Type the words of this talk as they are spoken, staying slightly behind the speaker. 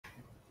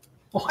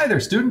Well, hi there,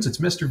 students. It's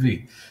Mr.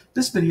 V.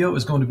 This video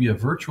is going to be a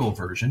virtual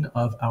version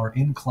of our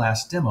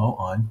in-class demo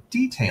on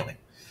detailing.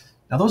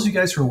 Now, those of you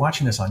guys who are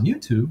watching this on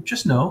YouTube,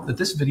 just know that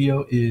this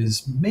video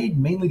is made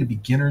mainly to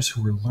beginners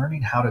who are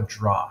learning how to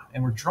draw.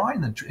 And we're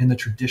drawing in the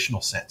traditional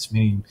sense,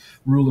 meaning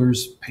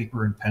rulers,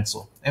 paper, and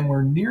pencil. And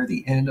we're near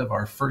the end of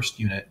our first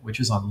unit,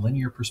 which is on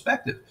linear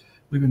perspective.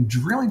 We've been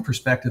drilling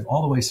perspective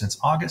all the way since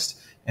August,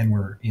 and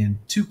we're in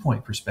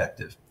two-point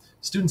perspective.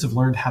 Students have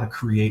learned how to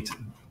create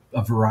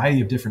a variety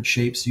of different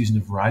shapes using a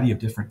variety of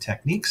different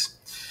techniques.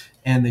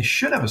 And they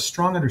should have a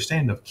strong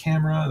understanding of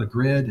camera, the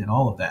grid, and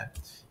all of that.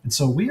 And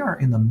so we are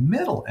in the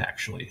middle,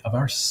 actually, of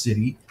our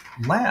city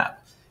lab.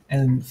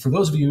 And for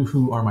those of you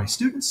who are my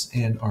students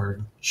and are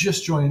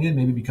just joining in,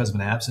 maybe because of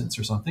an absence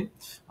or something,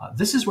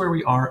 this is where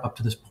we are up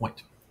to this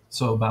point.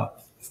 So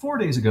about 4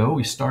 days ago,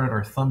 we started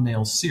our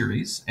thumbnail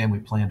series and we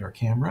planned our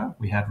camera.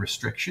 We had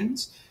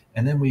restrictions.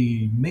 And then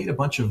we made a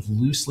bunch of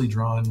loosely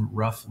drawn,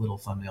 rough little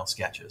thumbnail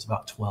sketches,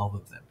 about 12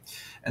 of them.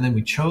 And then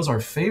we chose our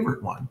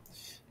favorite one.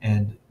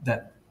 And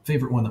that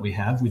favorite one that we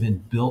have, we then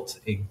built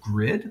a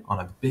grid on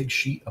a big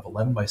sheet of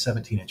 11 by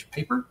 17 inch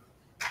paper.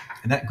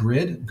 And that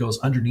grid goes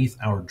underneath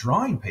our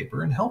drawing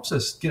paper and helps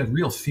us get a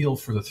real feel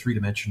for the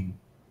three-dimension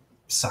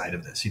side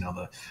of this,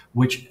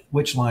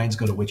 which lines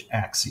go to which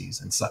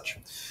axes and such.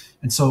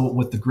 And so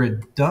with the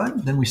grid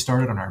done, then we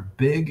started on our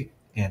big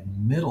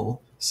and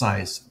middle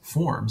size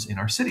forms in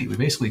our city. We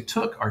basically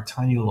took our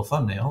tiny little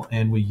thumbnail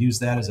and we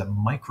used that as a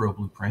micro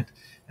blueprint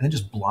and then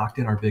just blocked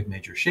in our big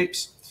major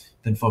shapes,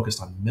 then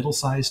focused on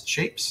middle-sized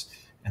shapes,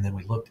 and then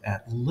we looked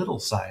at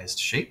little-sized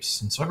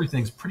shapes. And so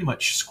everything's pretty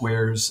much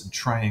squares and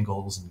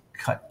triangles and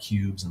cut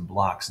cubes and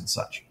blocks and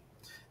such.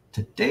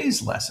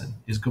 Today's lesson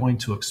is going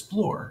to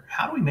explore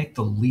how do we make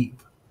the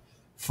leap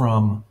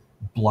from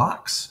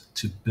blocks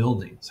to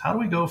buildings? How do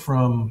we go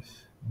from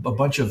a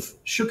bunch of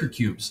sugar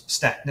cubes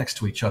stacked next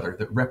to each other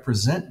that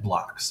represent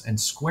blocks and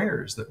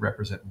squares that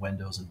represent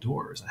windows and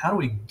doors? And how do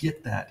we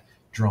get that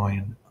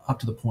drawing up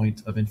to the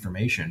point of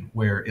information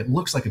where it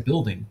looks like a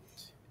building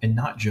and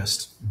not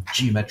just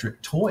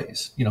geometric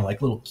toys,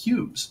 like little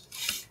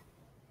cubes?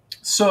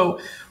 So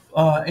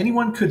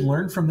anyone could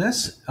learn from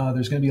this.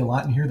 There's going to be a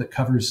lot in here that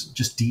covers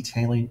just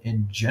detailing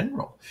in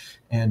general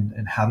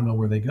and how to know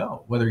where they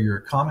go, whether you're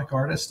a comic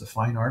artist, a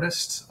fine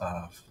artist,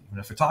 even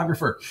a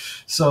photographer.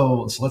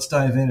 So let's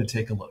dive in and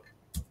take a look.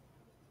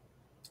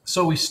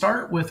 So we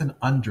start with an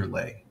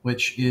underlay,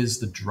 which is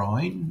the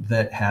drawing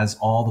that has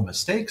all the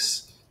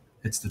mistakes.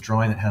 It's the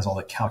drawing that has all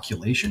the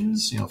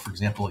calculations. For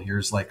example,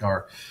 here's like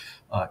our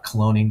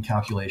cloning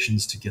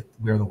calculations to get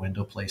where the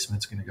window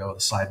placement's going to go,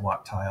 the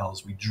sidewalk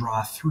tiles. We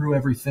draw through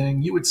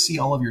everything. You would see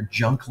all of your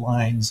junk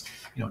lines.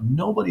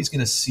 Nobody's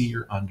going to see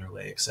your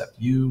underlay except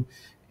you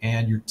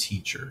and your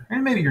teacher,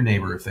 and maybe your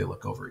neighbor if they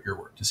look over at your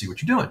work to see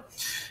what you're doing.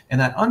 And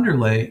that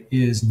underlay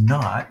is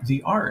not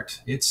the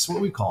art. It's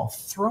what we call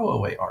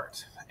throwaway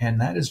art.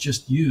 And that is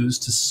just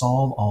used to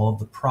solve all of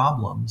the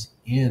problems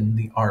in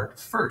the art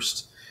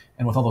first.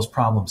 And with all those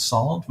problems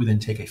solved, we then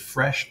take a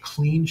fresh,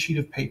 clean sheet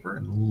of paper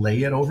and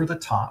lay it over the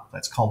top.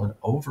 That's called an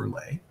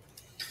overlay.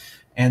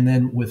 And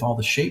then with all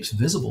the shapes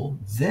visible,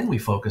 then we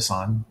focus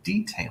on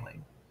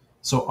detailing.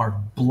 So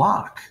our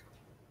block,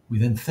 we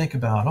then think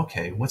about,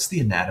 okay, what's the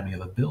anatomy of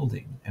a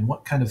building and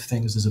what kind of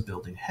things does a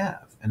building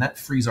have? And that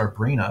frees our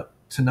brain up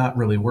to not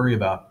really worry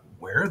about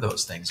where are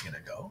those things going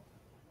to go,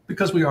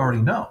 because we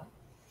already know.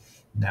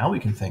 Now we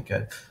can think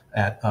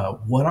at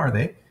what are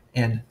they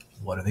and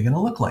what are they going to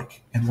look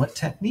like and what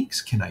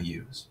techniques can I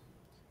use?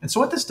 And so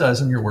what this does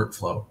in your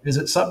workflow is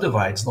it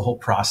subdivides the whole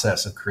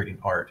process of creating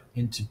art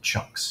into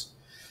chunks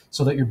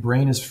so that your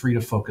brain is free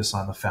to focus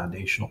on the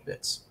foundational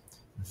bits.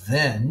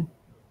 Then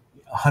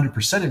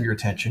 100% of your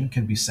attention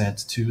can be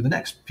sent to the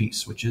next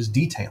piece, which is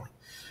detailing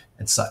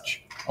and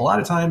such. A lot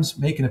of times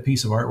making a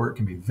piece of artwork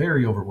can be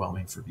very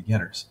overwhelming for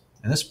beginners.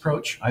 And this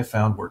approach I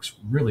found works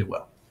really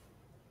well.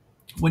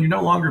 When you're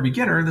no longer a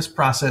beginner, this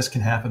process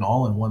can happen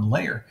all in one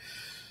layer.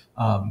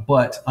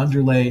 But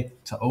underlay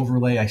to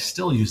overlay, I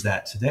still use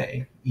that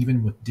today,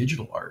 even with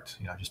digital art.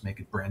 I just make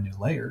a brand new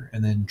layer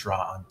and then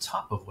draw on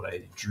top of what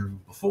I drew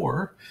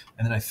before.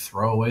 And then I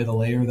throw away the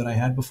layer that I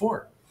had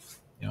before.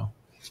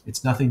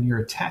 It's nothing you're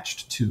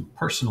attached to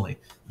personally.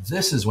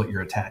 This is what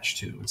you're attached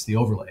to. It's the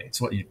overlay.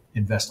 It's what you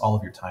invest all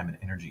of your time and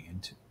energy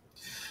into.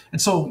 And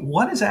so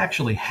what is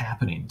actually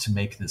happening to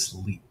make this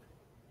leap?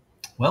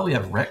 Well, we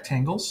have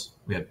rectangles,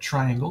 we have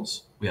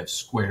triangles, we have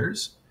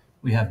squares,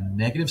 we have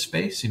negative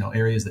space,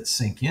 areas that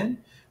sink in.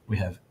 We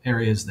have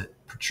areas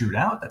that protrude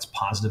out. That's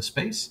positive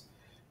space.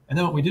 And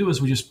then what we do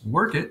is we just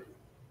work it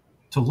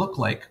to look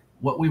like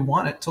what we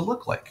want it to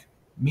look like,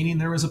 meaning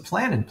there was a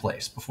plan in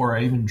place before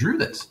I even drew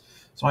this.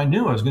 So I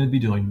knew I was going to be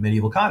doing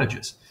medieval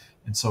cottages.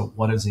 And so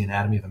what is the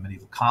anatomy of a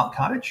medieval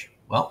cottage?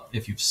 Well,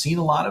 if you've seen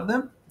a lot of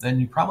them, then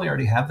you probably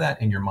already have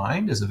that in your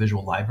mind as a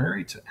visual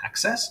library to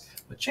access.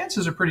 But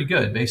chances are pretty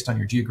good, based on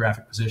your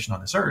geographic position on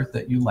this earth,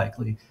 that you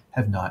likely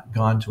have not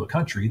gone to a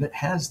country that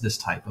has this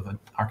type of an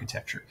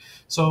architecture.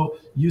 So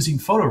using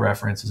photo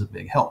reference is a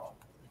big help.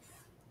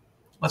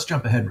 Let's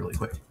jump ahead really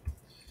quick.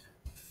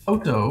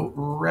 photo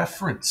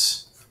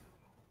reference.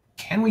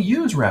 Can we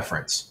use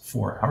reference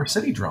for our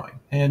city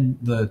drawing? And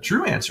the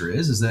true answer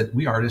is that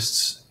we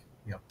artists,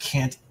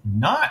 can't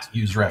not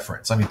use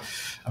reference. I mean,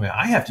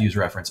 I have to use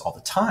reference all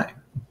the time.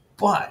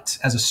 But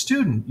as a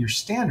student, your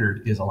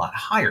standard is a lot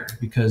higher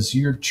because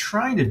you're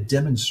trying to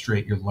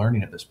demonstrate your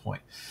learning at this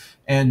point.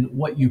 And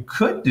what you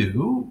could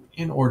do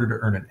in order to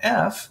earn an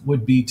F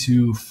would be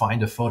to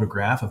find a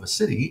photograph of a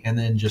city and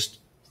then just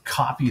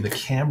copy the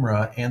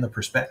camera and the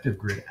perspective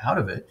grid out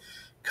of it,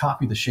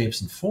 copy the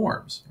shapes and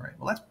forms, right?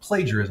 Well, that's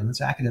plagiarism.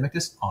 That's academic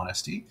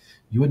dishonesty.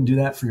 You wouldn't do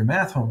that for your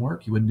math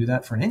homework. You wouldn't do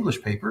that for an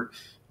English paper.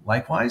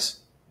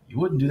 Likewise, you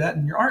wouldn't do that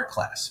in your art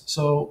class.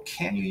 So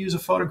can you use a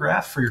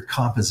photograph for your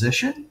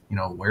composition?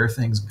 Where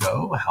things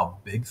go, how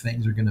big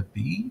things are going to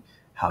be,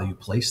 how you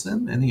place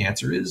them? And the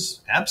answer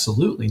is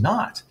absolutely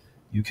not.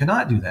 You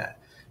cannot do that.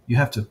 You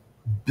have to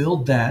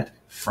build that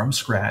from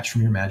scratch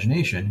from your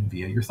imagination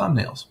via your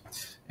thumbnails.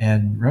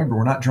 And remember,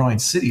 we're not drawing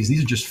cities.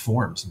 These are just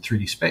forms in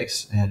 3D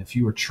space. And if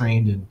you were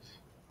trained in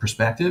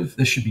perspective,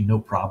 this should be no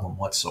problem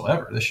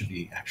whatsoever. This should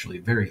be actually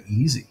very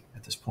easy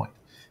at this point.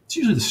 It's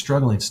usually the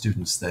struggling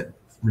students that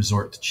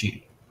resort to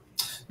cheating.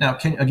 Now,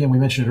 again, we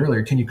mentioned it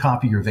earlier, can you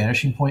copy your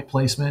vanishing point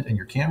placement and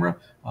your camera?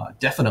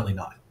 Definitely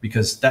not,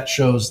 because that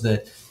shows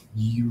that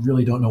you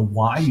really don't know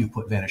why you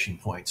put vanishing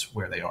points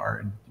where they are,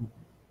 and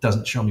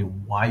doesn't show me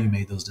why you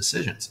made those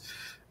decisions.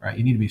 Right?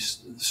 You need to be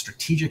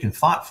strategic and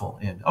thoughtful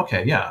in,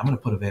 okay, yeah, I'm going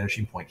to put a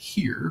vanishing point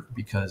here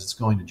because it's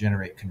going to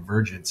generate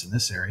convergence in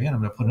this area, and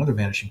I'm going to put another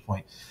vanishing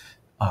point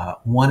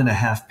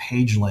 1.5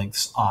 page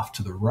lengths off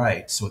to the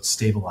right so it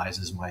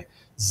stabilizes my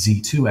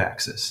Z2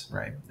 axis,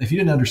 right? If you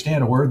didn't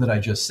understand a word that I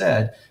just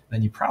said,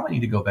 then you probably need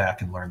to go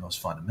back and learn those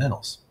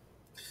fundamentals.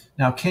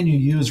 Now, can you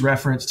use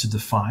reference to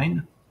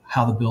define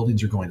how the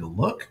buildings are going to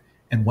look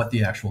and what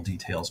the actual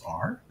details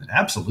are? And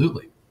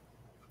absolutely.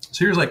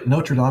 So here's like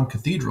Notre Dame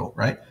Cathedral,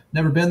 right?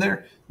 Never been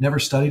there, never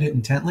studied it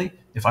intently.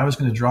 If I was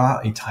going to draw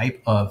a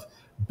type of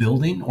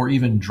building or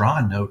even draw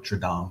Notre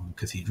Dame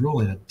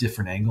Cathedral in a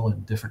different angle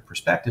and different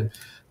perspective,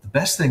 the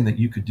best thing that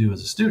you could do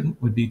as a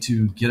student would be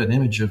to get an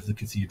image of the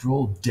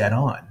cathedral dead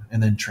on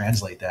and then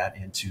translate that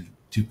into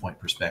 2-point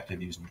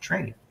perspective using your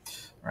training.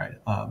 Right?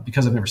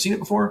 Because I've never seen it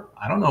before,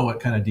 I don't know what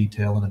kind of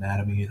detail and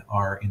anatomy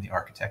are in the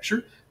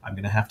architecture. I'm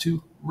going to have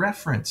to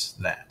reference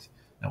that.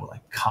 Now, will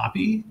I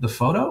copy the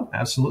photo?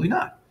 Absolutely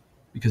not.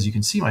 Because you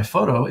can see my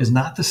photo is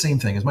not the same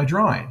thing as my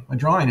drawing. My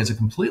drawing is a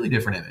completely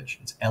different image.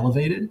 It's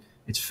elevated.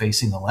 It's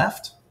facing the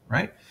left,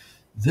 right?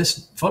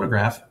 This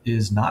photograph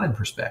is not in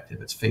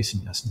perspective. It's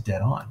facing us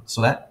dead on.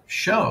 So that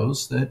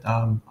shows that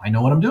I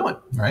know what I'm doing,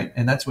 right?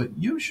 And that's what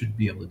you should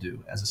be able to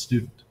do as a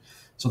student.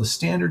 So the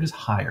standard is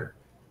higher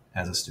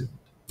as a student.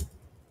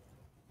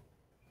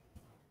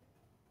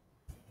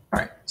 All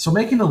right, so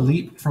making the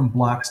leap from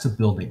blocks to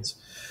buildings.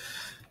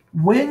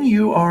 When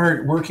you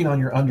are working on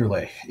your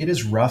underlay, it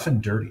is rough and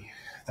dirty.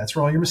 That's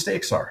where all your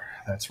mistakes are.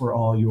 That's where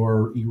all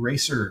your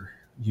eraser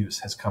use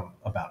has come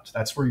about.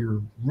 That's where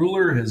your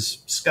ruler has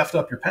scuffed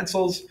up your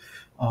pencils.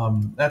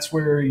 That's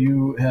where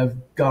you have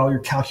got all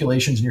your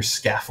calculations and your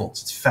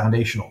scaffolds. It's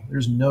foundational.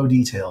 There's no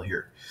detail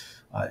here.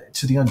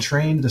 To the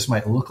untrained, this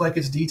might look like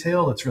it's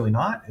detail. It's really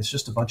not. It's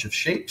just a bunch of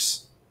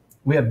shapes.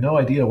 We have no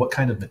idea what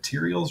kind of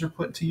materials are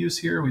put to use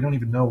here. We don't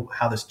even know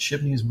how this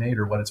chimney is made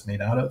or what it's made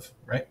out of,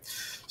 right?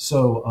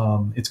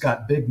 So it's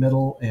got big,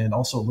 middle, and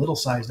also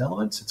little-sized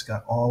elements. It's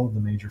got all of the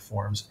major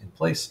forms in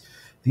place.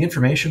 The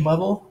information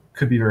level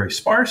could be very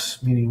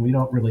sparse, meaning we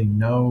don't really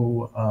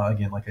know,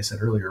 again, like I said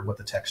earlier, what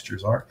the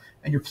textures are.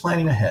 And you're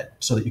planning ahead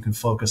so that you can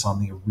focus on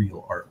the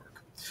real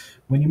artwork.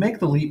 When you make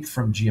the leap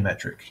from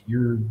geometric,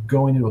 you're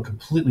going into a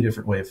completely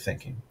different way of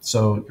thinking.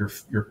 So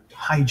your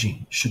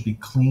hygiene should be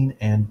clean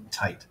and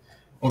tight.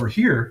 Over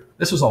here,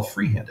 this was all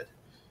freehanded,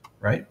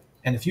 right?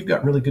 And if you've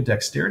got really good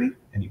dexterity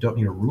and you don't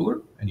need a ruler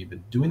and you've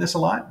been doing this a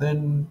lot,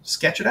 then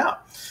sketch it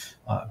out.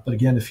 But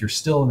again, if you're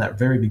still in that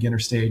very beginner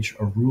stage,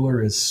 a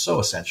ruler is so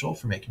essential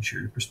for making sure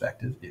your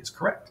perspective is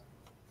correct.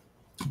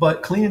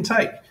 But clean and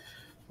tight.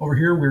 Over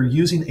here, we're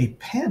using a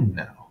pen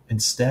now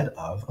instead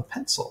of a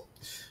pencil.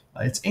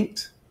 It's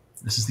inked.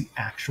 This is the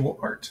actual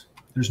art.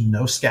 There's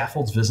no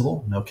scaffolds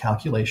visible, no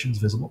calculations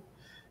visible.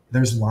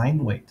 There's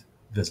line weight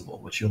visible,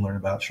 which you'll learn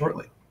about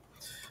shortly.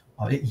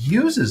 It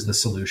uses the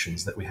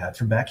solutions that we had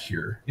from back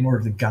here in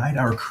order to guide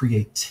our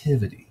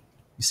creativity.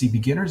 You see,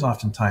 beginners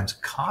oftentimes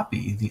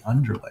copy the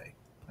underlay.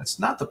 That's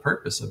not the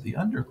purpose of the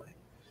underlay.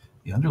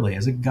 The underlay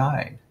is a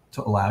guide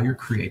to allow your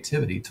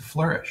creativity to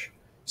flourish.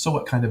 So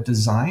what kind of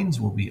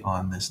designs will be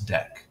on this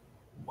deck?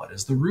 What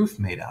is the roof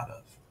made out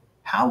of?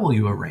 How will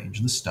you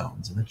arrange the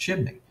stones in the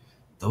chimney?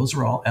 Those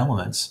are all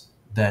elements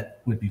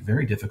that would be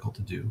very difficult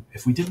to do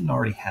if we didn't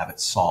already have it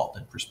solved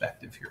in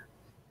perspective here.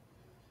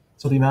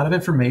 So the amount of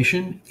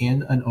information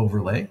in an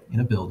overlay in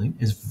a building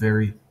is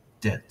very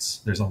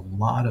dense. There's a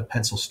lot of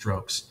pencil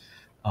strokes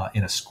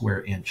in a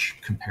square inch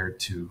compared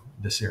to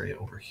this area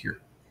over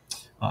here.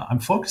 I'm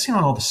focusing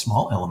on all the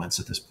small elements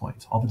at this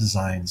point, all the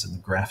designs and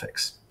the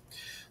graphics.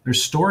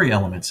 There's story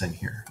elements in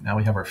here. Now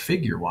we have our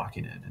figure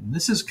walking in, and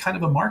this is kind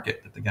of a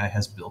market that the guy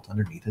has built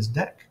underneath his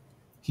deck.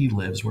 He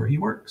lives where he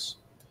works.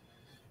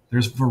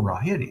 There's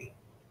variety.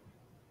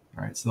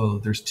 All right, so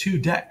there's 2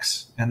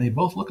 decks, and they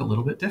both look a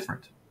little bit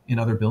different. In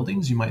other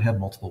buildings, you might have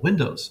multiple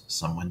windows.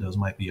 Some windows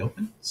might be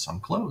open, some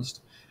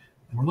closed.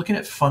 And we're looking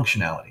at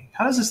functionality.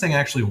 How does this thing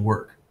actually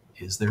work?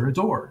 Is there a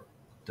door?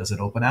 Does it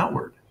open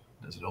outward?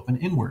 Does it open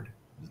inward?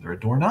 Is there a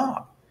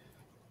doorknob?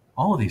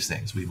 All of these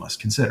things we must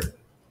consider.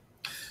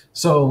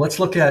 So let's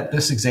look at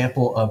this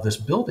example of this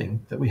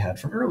building that we had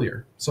from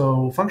earlier.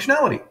 So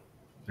functionality.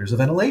 There's a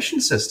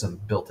ventilation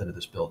system built into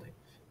this building.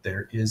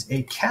 There is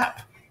a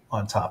cap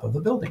on top of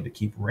the building to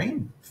keep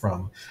rain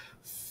from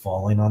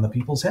falling on the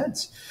people's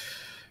heads,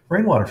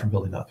 rainwater from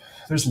building up.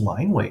 There's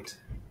line weight,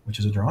 which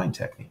is a drawing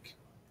technique.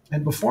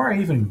 And before I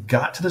even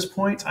got to this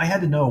point, I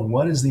had to know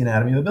what is the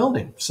anatomy of the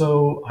building.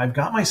 So I've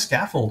got my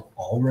scaffold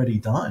already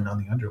done on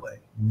the underlay.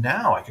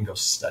 Now I can go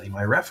study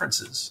my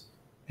references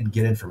and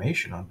get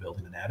information on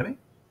building anatomy,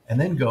 and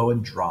then go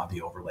and draw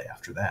the overlay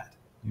after that.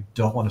 You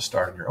don't want to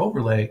start on your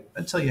overlay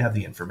until you have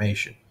the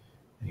information.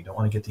 And you don't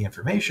want to get the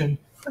information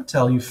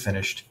until you've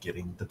finished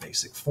getting the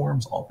basic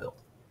forms all built.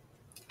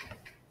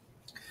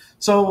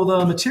 So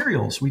the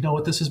materials, we know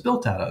what this is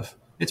built out of.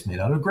 It's made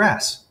out of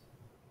grass.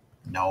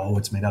 No,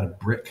 it's made out of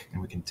brick,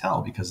 and we can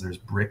tell because there's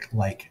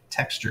brick-like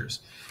textures.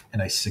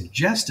 And I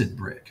suggested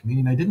brick,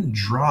 meaning I didn't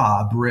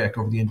draw brick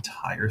over the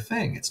entire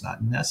thing. It's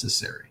not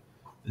necessary.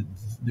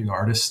 The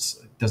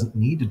artist doesn't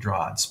need to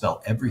draw and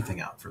spell everything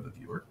out for the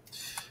viewer.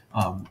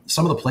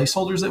 Some of the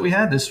placeholders that we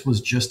had, this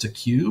was just a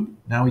cube.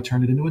 Now we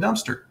turned it into a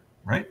dumpster,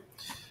 right?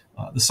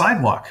 The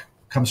sidewalk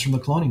comes from the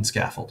cloning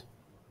scaffold.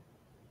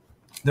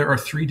 There are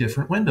 3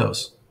 different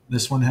windows.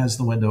 This one has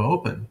the window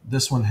open.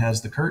 This one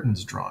has the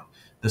curtains drawn.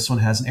 This one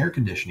has an air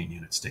conditioning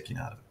unit sticking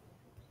out of it.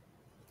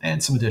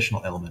 And some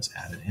additional elements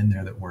added in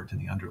there that weren't in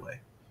the underlay.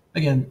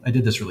 Again, I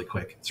did this really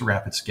quick. It's a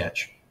rapid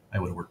sketch. I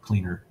would have worked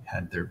cleaner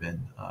had there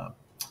been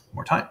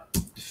more time.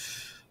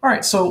 All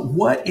right, so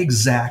what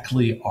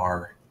exactly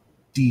are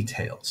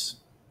details?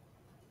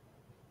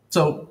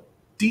 So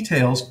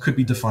details could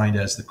be defined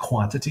as the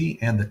quantity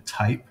and the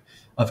type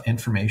of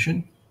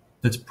information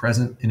that's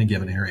present in a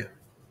given area.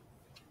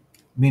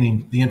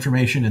 Meaning the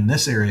information in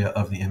this area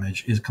of the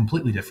image is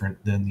completely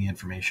different than the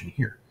information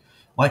here.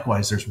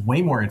 Likewise, there's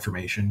way more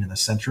information in the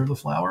center of the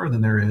flower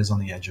than there is on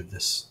the edge of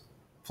this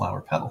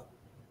flower petal,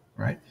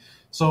 right?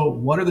 So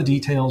what are the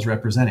details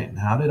representing?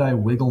 How did I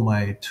wiggle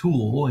my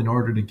tool in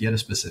order to get a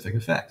specific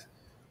effect,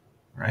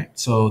 right?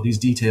 So these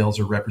details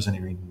are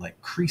representing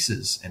like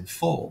creases and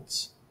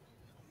folds.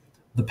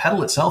 The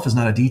petal itself is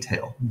not a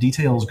detail.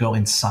 Details go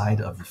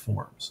inside of the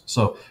forms.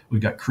 So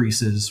we've got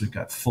creases, we've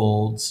got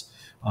folds.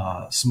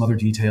 Some other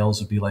details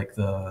would be like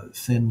the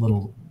thin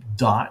little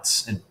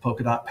dots and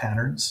polka dot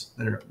patterns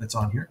that's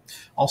on here.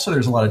 Also,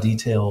 there's a lot of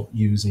detail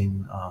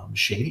using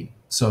shading.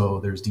 So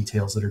there's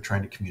details that are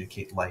trying to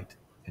communicate light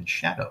and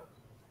shadow,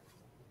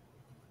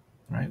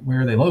 right?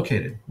 Where are they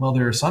located? Well,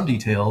 there are some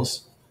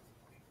details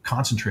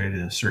concentrated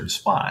in a certain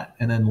spot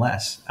and then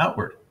less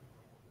outward.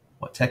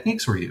 What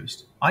techniques were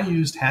used? I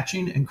used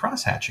hatching and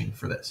cross-hatching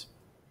for this.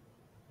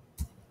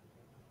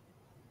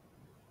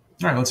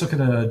 All right, let's look at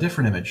a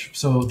different image.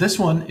 So this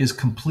one is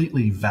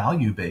completely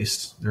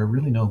value-based. There are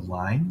really no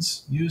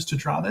lines used to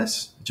draw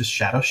this, just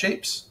shadow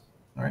shapes,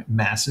 all right,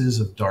 masses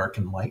of dark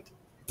and light.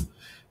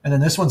 And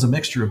then this one's a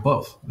mixture of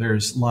both.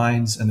 There's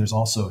lines and there's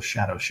also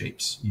shadow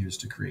shapes used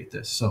to create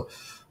this. So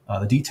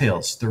the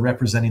details, they're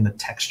representing the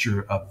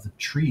texture of the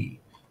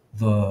tree,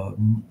 the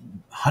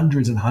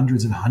hundreds and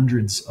hundreds and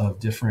hundreds of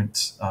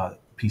different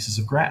pieces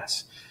of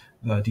grass.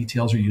 The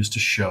details are used to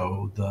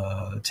show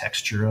the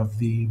texture of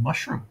the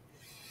mushroom.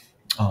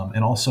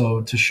 And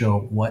also to show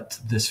what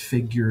this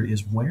figure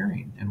is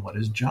wearing and what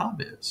his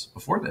job is.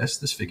 Before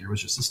this figure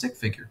was just a stick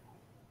figure.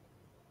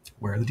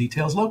 Where are the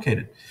details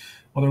located?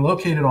 Well, they're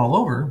located all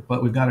over,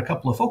 but we've got a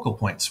couple of focal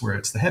points where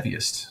it's the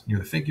heaviest, near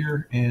the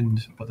figure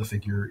and what the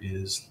figure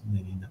is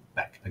leaning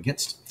back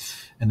against.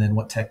 And then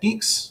what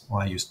techniques?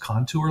 Well, I used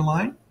contour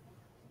line.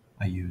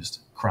 I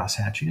used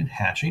cross-hatching and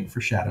hatching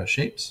for shadow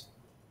shapes.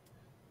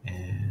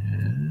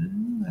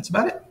 And that's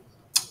about it.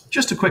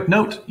 Just a quick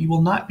note, you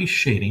will not be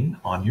shading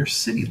on your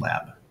city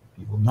lab.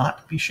 You will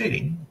not be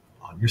shading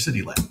on your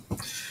city lab. All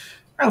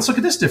right, let's look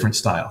at this different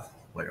style.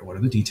 What are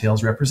the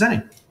details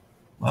representing?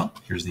 Well,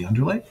 here's the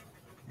underlay.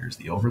 Here's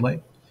the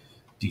overlay.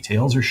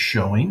 Details are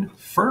showing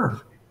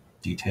fur.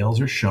 Details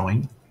are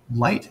showing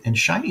light and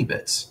shiny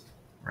bits,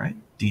 right?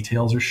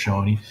 Details are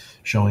showing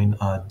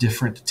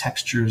different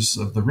textures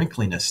of the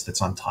wrinkliness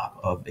that's on top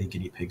of a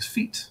guinea pig's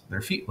feet.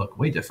 Their feet look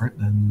way different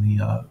than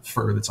the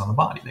fur that's on the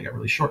body. They got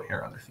really short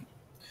hair on their feet.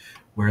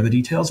 Where are the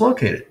details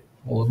located?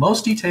 Well,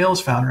 most detail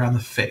is found around the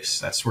face.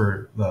 That's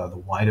where the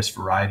widest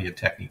variety of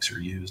techniques are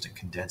used and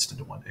condensed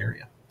into one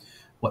area.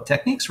 What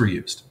techniques were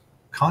used?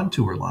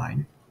 Contour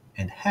line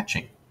and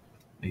hatching.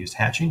 I used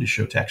hatching to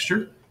show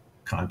texture,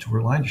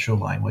 contour line to show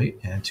line weight,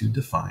 and to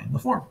define the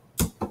form.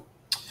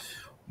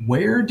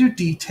 Where do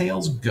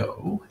details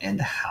go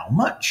and how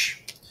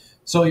much?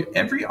 So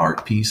every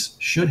art piece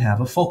should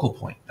have a focal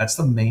point. That's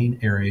the main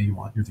area you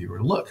want your viewer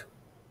to look.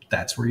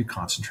 that's where you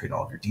concentrate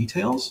all of your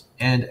details.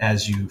 And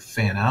as you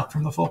fan out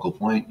from the focal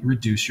point, you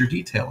reduce your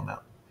detail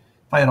amount.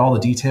 If I had all the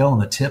detail on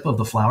the tip of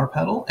the flower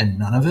petal and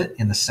none of it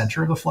in the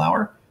center of the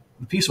flower,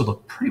 the piece would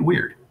look pretty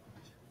weird.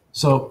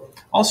 So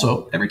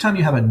also, every time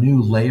you have a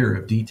new layer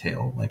of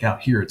detail, like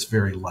out here it's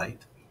very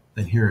light,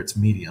 then here it's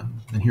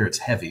medium, then here it's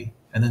heavy,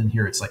 and then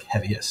here it's like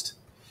heaviest.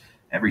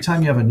 Every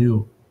time you have a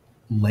new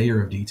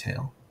layer of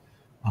detail,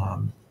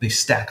 they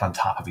stack on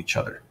top of each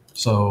other.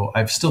 So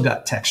I've still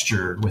got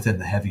texture within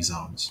the heavy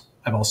zones.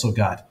 I've also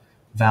got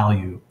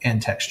value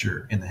and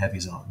texture in the heavy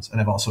zones. And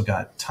I've also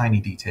got tiny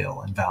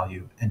detail and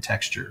value and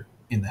texture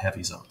in the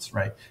heavy zones,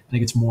 right? And it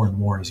gets more and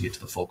more as you get to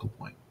the focal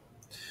point.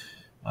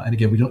 And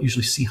again, we don't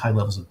usually see high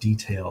levels of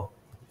detail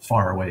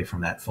far away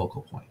from that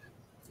focal point.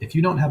 If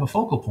you don't have a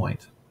focal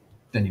point,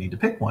 then you need to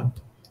pick one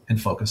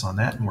and focus on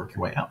that and work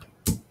your way out.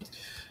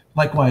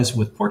 Likewise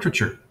with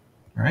portraiture,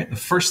 all right? The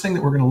first thing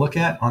that we're going to look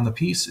at on the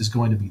piece is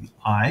going to be the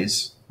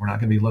eyes. We're not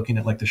going to be looking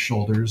at like the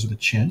shoulders or the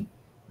chin,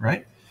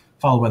 right?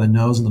 Followed by the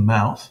nose and the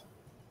mouth.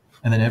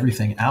 And then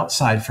everything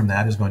outside from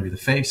that is going to be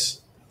the face.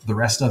 The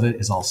rest of it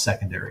is all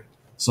secondary.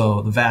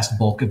 So the vast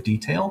bulk of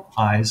detail,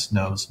 eyes,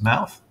 nose,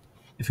 mouth.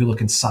 If you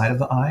look inside of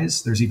the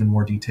eyes, there's even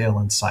more detail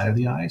inside of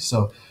the eye.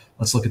 So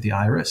let's look at the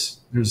iris.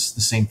 There's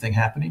the same thing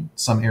happening.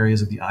 Some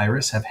areas of the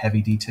iris have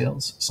heavy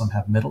details. Some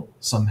have middle.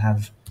 Some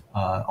have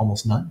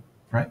almost none,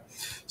 right?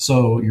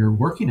 So you're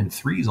working in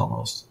threes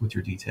almost with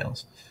your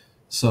details.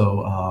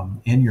 So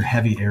in your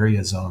heavy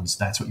area zones,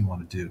 that's what you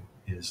want to do,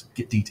 is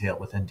get detail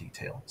within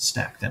detail,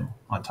 stack them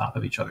on top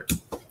of each other.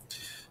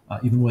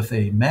 Even with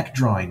a mech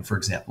drawing, for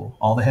example,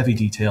 all the heavy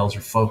details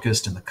are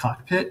focused in the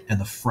cockpit and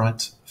the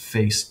front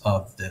face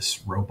of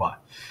this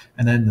robot.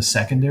 And then the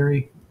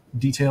secondary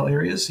detail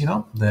areas, you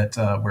know, that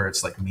where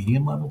it's like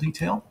medium level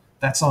detail,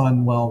 that's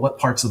on, well, what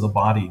parts of the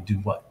body do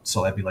what.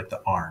 So that'd be like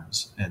the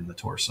arms and the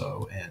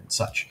torso and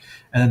such.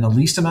 And then the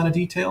least amount of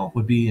detail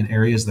would be in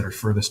areas that are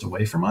furthest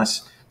away from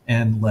us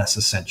and less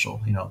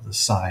essential, you know, the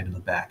side and the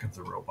back of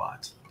the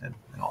robot and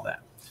all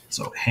that.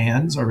 So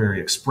hands are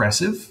very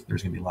expressive.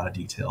 There's going to be a lot of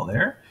detail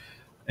there.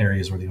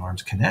 Areas where the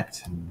arms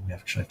connect, and we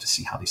actually have to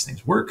see how these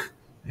things work.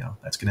 You know,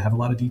 that's going to have a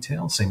lot of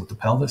detail. Same with the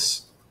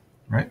pelvis,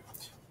 right?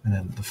 And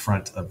then the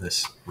front of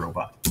this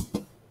robot.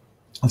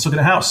 Let's look at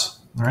a house.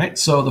 All right.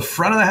 So the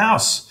front of the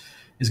house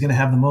is going to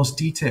have the most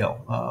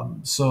detail.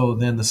 So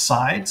then the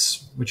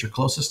sides, which are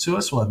closest to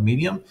us, will have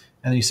medium.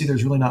 And then you see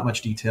there's really not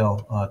much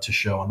detail to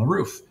show on the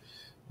roof.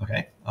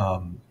 Okay.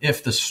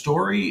 If the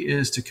story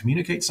is to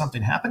communicate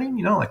something happening,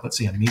 you know, like let's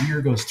say a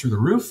meteor goes through the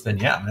roof, then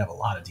yeah, I'm gonna have a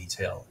lot of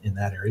detail in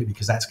that area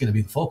because that's going to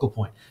be the focal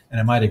point. And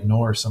I might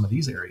ignore some of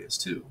these areas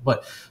too.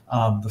 But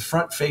the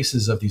front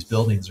faces of these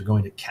buildings are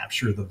going to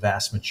capture the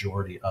vast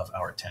majority of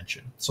our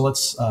attention. So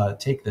let's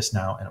take this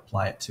now and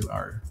apply it to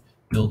our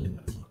building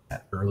that we looked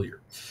at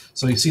earlier.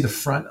 So you see the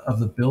front of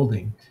the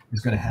building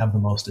is going to have the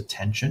most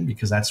attention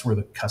because that's where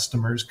the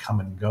customers come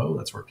and go.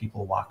 That's where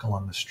people walk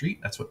along the street.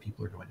 That's what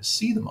people are going to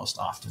see the most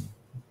often,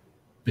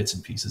 bits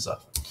and pieces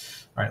of.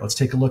 All right, let's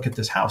take a look at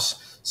this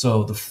house.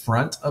 So the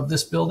front of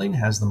this building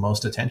has the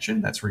most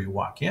attention. That's where you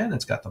walk in.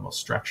 It's got the most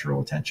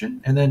structural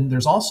attention. And then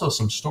there's also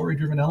some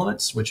story-driven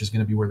elements, which is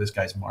going to be where this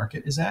guy's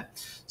market is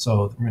at.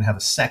 So we're going to have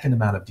a second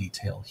amount of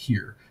detail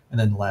here, and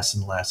then less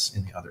and less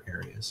in the other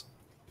areas.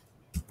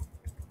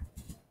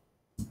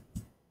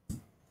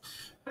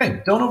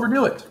 Okay, don't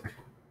overdo it.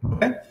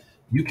 Okay,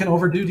 you can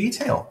overdo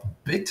detail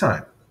big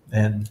time.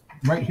 And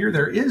right here,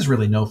 there is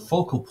really no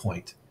focal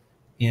point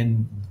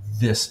in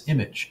this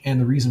image. And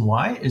the reason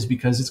why is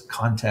because its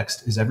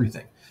context is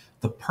everything.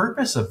 The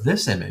purpose of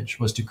this image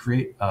was to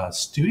create a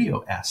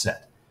studio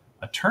asset,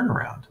 a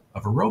turnaround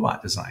of a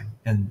robot design.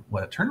 And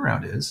what a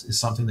turnaround is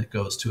something that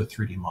goes to a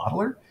 3D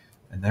modeler,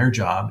 and their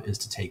job is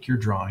to take your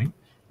drawing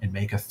and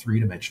make a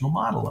three-dimensional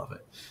model of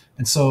it.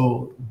 And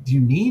so you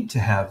need to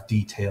have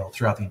detail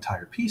throughout the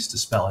entire piece to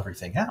spell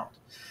everything out.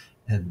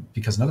 And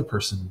because another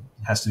person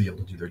has to be able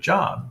to do their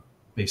job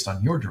based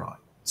on your drawing.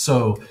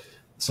 So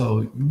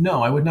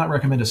no, I would not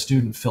recommend a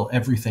student fill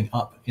everything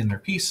up in their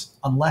piece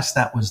unless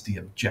that was the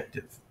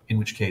objective, in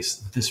which case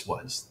this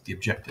was the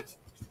objective.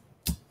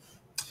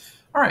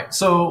 All right,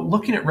 so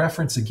looking at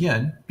reference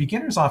again,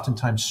 beginners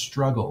oftentimes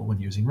struggle when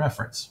using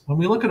reference. When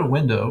we look at a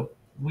window,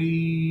 we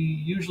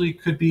usually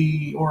could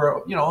be,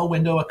 or you know, a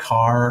window, a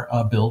car,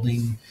 a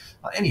building,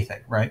 anything,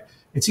 right?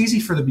 It's easy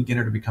for the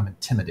beginner to become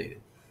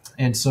intimidated.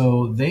 And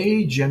so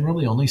they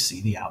generally only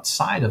see the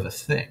outside of a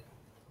thing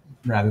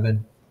rather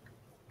than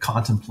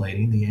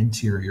contemplating the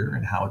interior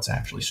and how it's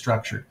actually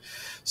structured.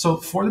 So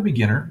for the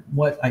beginner,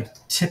 what I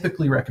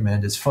typically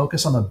recommend is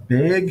focus on the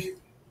big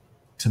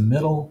to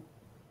middle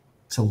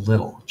to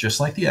little,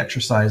 just like the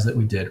exercise that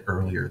we did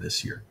earlier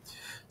this year.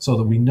 So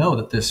that we know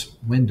that this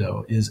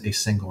window is a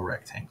single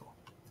rectangle,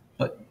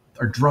 but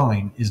our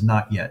drawing is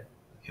not yet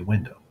a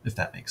window, if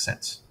that makes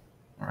sense.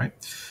 All right.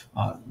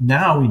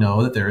 Now we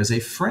know that there is a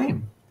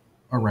frame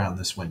around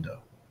this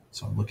window.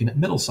 So I'm looking at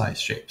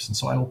middle-sized shapes. And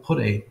so I will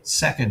put a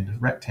second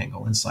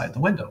rectangle inside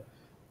the window.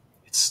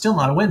 It's still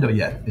not a window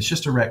yet. It's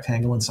just a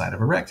rectangle inside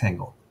of a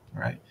rectangle.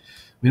 All right.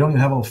 We don't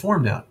even have all the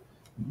form down.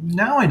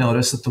 Now I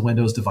notice that the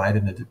window is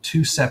divided into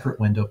two separate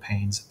window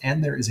panes,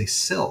 and there is a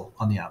sill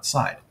on the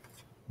outside.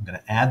 I'm going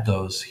to add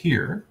those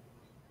here.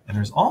 And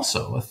there's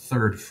also a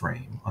third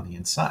frame on the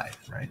inside,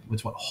 right?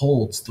 Which is what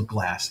holds the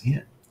glass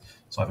in.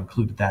 So I've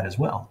included that as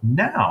well.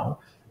 Now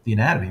the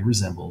anatomy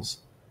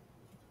resembles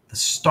the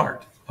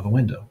start of a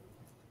window.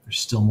 There's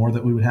still more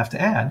that we would have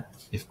to add.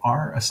 If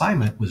our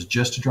assignment was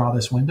just to draw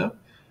this window,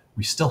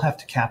 we still have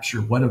to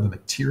capture what are the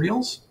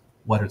materials,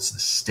 what is the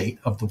state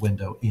of the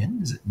window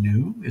in. Is it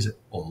new? Is it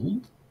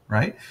old,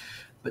 right?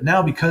 But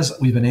now because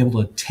we've been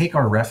able to take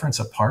our reference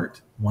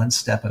apart one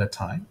step at a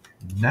time,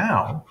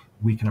 now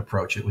we can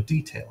approach it with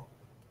detail.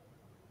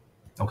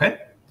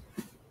 Okay?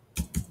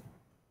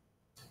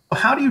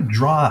 How do you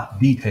draw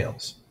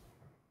details?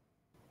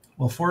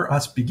 Well, for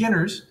us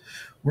beginners,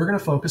 we're going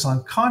to focus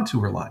on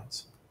contour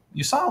lines.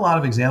 You saw a lot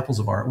of examples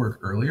of artwork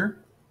earlier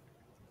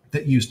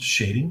that used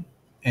shading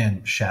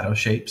and shadow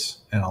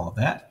shapes and all of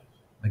that.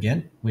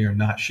 Again, we are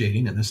not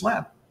shading in this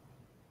lab.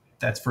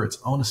 That's for its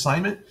own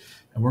assignment,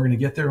 and we're going to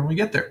get there when we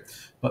get there.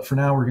 But for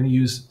now, we're going to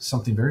use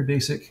something very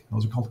basic.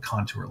 Those are called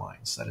contour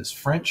lines. That is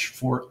French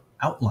for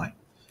outline.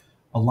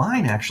 A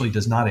line actually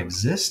does not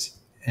exist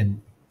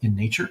in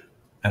nature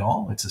at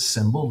all. It's a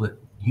symbol that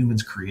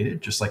humans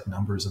created, just like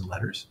numbers and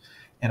letters.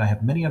 And I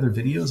have many other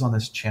videos on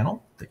this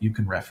channel that you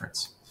can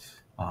reference.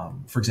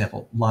 For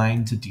example,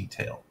 line to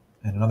detail.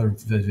 And another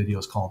video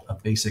is called A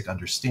Basic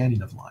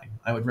Understanding of Line.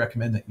 I would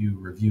recommend that you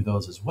review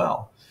those as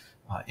well.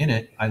 In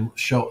it, I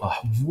show a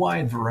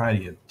wide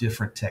variety of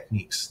different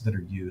techniques that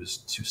are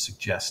used to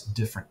suggest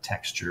different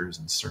textures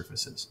and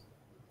surfaces.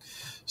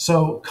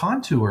 So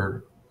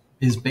contour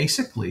is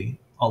basically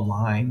a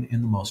line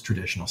in the most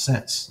traditional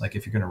sense, like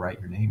if you're going to write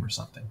your name or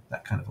something,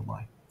 that kind of a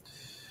line.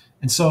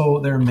 And so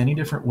there are many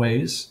different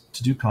ways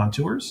to do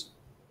contours.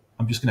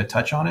 I'm just going to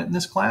touch on it in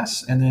this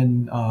class, and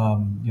then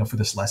for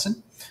this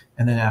lesson,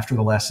 and then after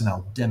the lesson,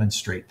 I'll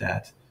demonstrate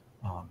that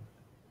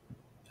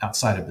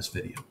outside of this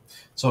video.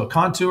 So a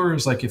contour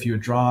is like if you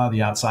would draw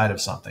the outside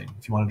of something.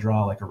 If you want to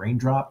draw like a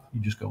raindrop,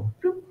 you just go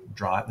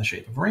draw it in the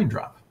shape of a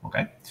raindrop.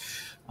 Okay.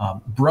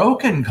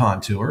 Broken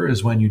contour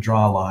is when you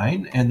draw a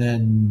line and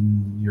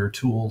then your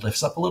tool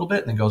lifts up a little bit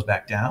and then goes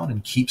back down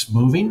and keeps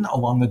moving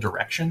along the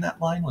direction that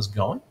line was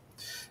going.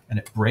 And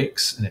it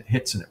breaks and it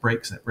hits and it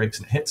breaks and it breaks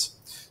and it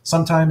hits.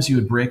 Sometimes you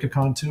would break a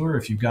contour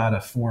if you've got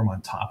a form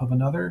on top of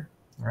another,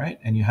 right?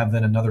 And you have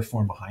then another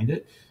form behind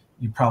it.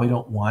 You probably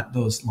don't want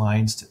those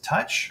lines to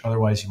touch.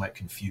 Otherwise, you might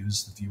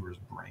confuse the viewer's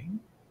brain,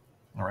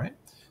 all right?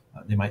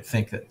 They might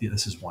think that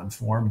this is one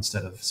form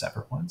instead of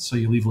separate ones. So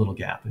you leave a little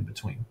gap in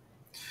between.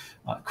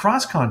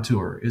 Cross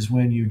contour is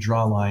when you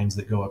draw lines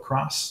that go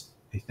across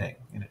a thing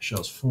and it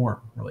shows form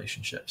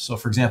relationships. So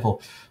for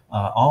example,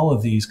 all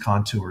of these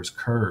contours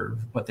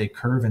curve, but they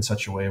curve in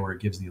such a way where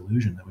it gives the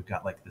illusion that we've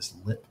got like this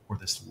lip or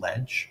this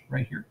ledge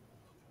right here,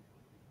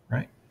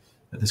 right?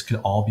 That this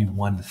could all be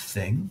one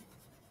thing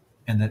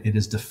and that it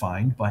is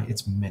defined by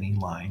its many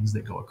lines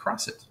that go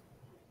across it.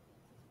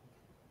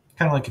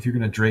 Kind of like if you're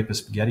going to drape a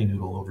spaghetti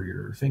noodle over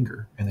your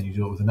finger and then you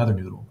do it with another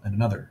noodle and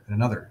another and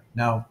another.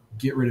 Now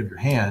get rid of your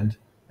hand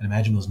and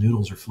imagine those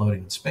noodles are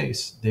floating in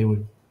space. They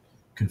would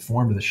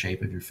conform to the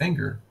shape of your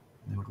finger.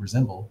 They would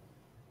resemble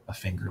a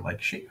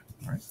finger-like shape.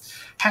 All right.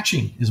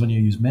 Hatching is when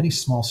you use many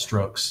small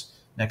strokes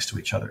next to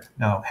each other.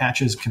 Now,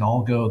 hatches can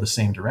all go the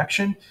same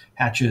direction.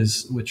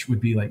 Hatches, which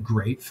would be like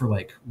great for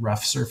like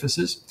rough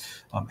surfaces.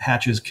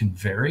 Hatches can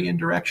vary in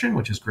direction,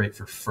 which is great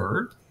for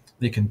fur.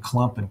 They can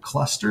clump and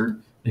cluster.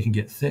 They can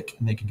get thick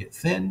and they can get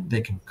thin.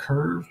 They can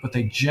curve, but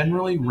they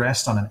generally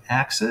rest on an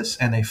axis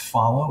and they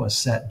follow a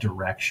set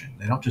direction.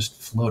 They don't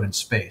just float in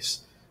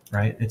space,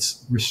 right?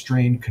 It's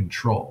restrained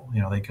control.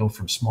 You know, they go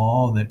from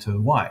small and then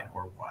to wide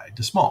or wide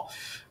to small.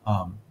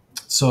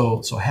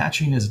 So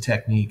hatching is a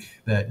technique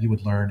that you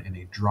would learn in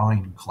a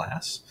drawing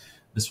class.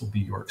 This will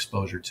be your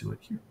exposure to it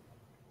here.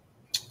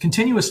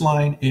 Continuous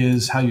line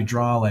is how you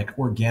draw like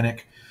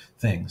organic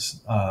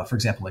things. For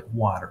example, like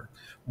water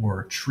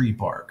or tree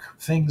bark,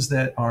 things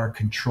that are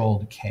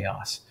controlled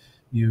chaos.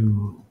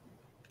 You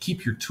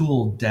keep your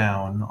tool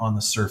down on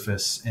the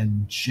surface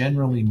and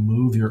generally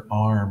move your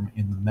arm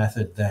in the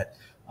method that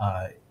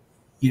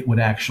it would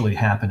actually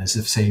happen as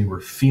if, say, you were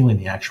feeling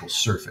the actual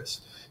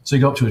surface. So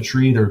you go up to a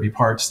tree, there would be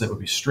parts that would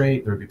be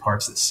straight, there would be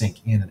parts that sink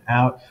in and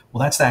out.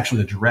 Well, that's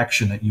actually the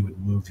direction that you would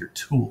move your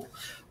tool.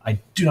 I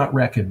do not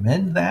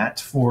recommend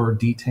that for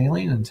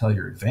detailing until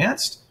you're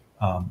advanced,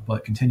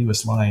 but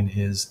continuous line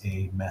is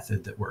a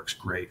method that works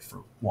great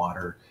for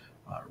water,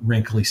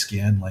 wrinkly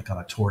skin, like on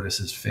a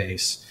tortoise's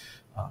face,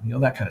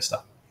 that kind of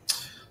stuff.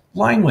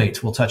 Line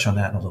weight, we'll touch on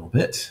that in a little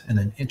bit. And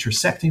then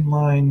intersecting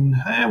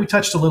line, we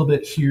touched a little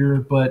bit here,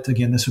 but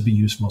again, this would be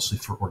used mostly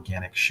for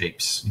organic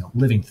shapes,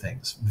 living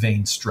things,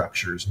 vein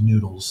structures,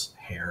 noodles,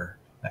 hair,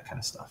 that kind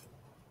of stuff.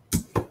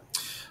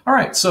 All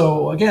right,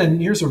 so again,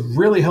 here's a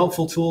really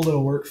helpful tool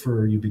that'll work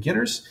for you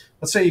beginners.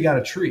 Let's say you got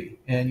a tree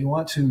and you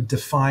want to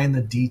define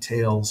the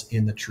details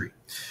in the tree.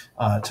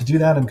 To do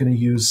that, I'm going to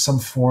use some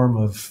form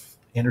of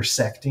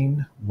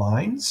intersecting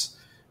lines.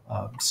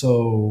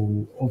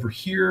 So over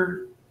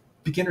here,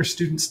 beginner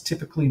students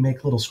typically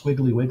make little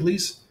squiggly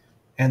wigglies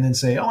and then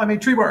say, oh, I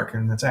made tree bark,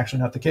 and that's actually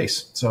not the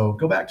case. So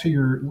go back to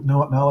your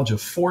knowledge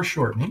of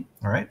foreshortening,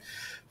 all right?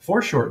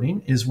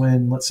 Foreshortening is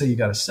when, let's say you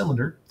got a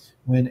cylinder,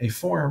 when a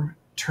form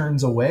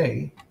turns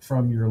away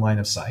from your line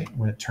of sight,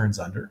 when it turns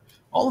under,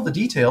 all of the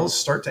details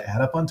start to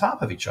add up on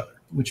top of each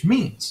other, which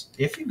means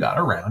if you got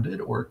a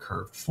rounded or a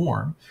curved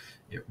form,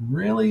 it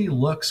really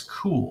looks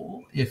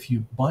cool if you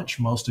bunch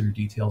most of your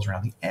details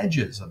around the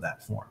edges of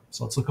that form.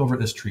 So let's look over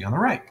at this tree on the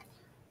right.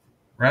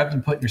 Rather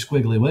than putting your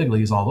squiggly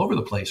wigglies all over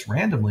the place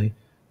randomly,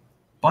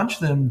 bunch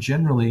them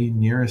generally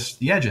nearest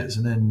the edges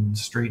and then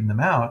straighten them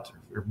out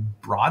or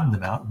broaden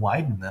them out,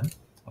 widen them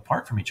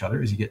apart from each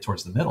other as you get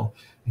towards the middle,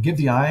 and give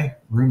the eye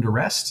room to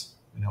rest.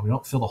 We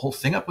don't fill the whole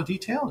thing up with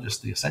detail,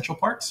 just the essential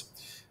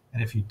parts.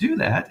 And if you do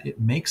that,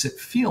 it makes it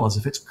feel as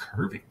if it's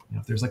curving.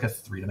 If there's like a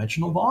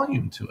three-dimensional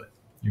volume to it,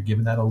 you're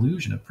given that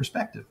illusion of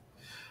perspective.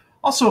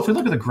 Also, if we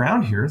look at the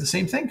ground here, the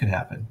same thing could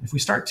happen. If we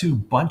start to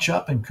bunch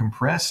up and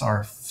compress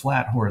our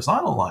flat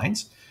horizontal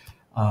lines,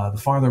 the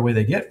farther away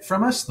they get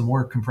from us, the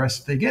more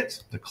compressed they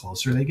get. The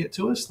closer they get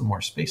to us, the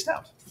more spaced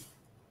out.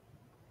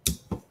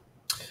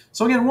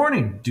 So again,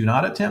 warning, do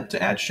not attempt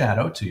to add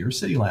shadow to your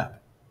city lab.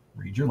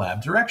 Read your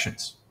lab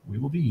directions. We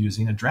will be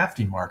using a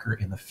drafting marker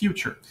in the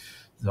future,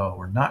 though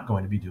we're not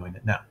going to be doing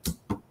it now.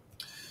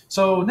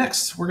 So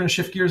next, we're going to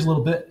shift gears a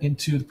little bit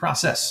into the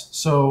process.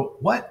 So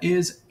what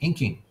is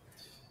inking?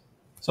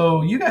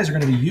 So you guys are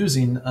going to be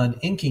using an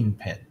inking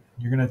pen.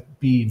 You're going to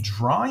be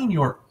drawing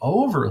your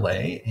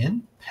overlay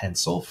in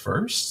pencil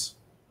first,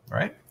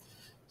 right?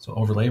 So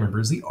overlay,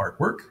 remember, is the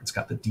artwork. It's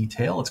got the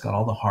detail. It's got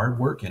all the hard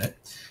work in it.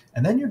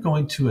 And then you're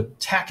going to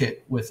attack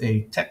it with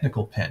a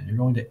technical pen. You're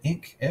going to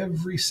ink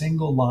every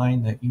single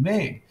line that you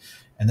made.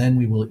 And then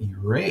we will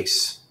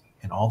erase,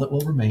 and all that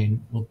will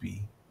remain will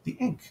be the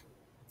ink.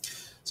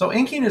 So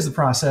inking is the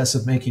process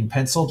of making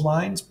penciled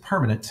lines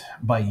permanent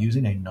by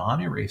using a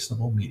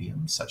non-erasable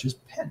medium such as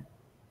pen.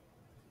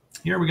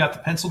 Here we got the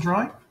pencil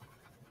drawing.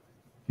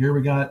 Here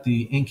we got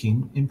the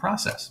inking in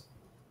process.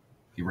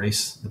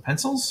 Erase the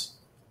pencils.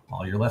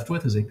 All you're left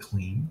with is a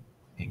clean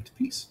inked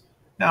piece.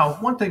 Now,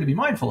 one thing to be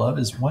mindful of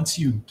is once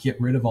you get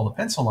rid of all the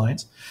pencil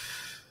lines,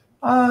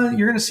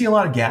 you're going to see a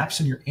lot of gaps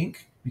in your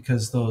ink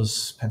because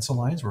those pencil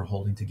lines were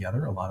holding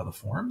together a lot of the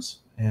forms.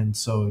 And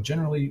so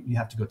generally you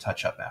have to go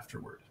touch up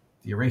afterward.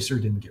 The eraser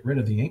didn't get rid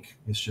of the ink.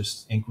 It's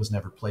just ink was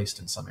never placed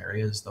in some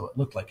areas, though it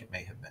looked like it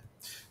may have been.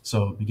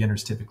 So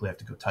beginners typically have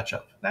to go touch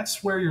up.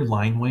 That's where your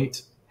line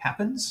weight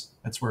happens.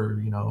 That's where,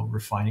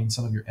 refining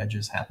some of your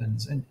edges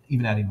happens, and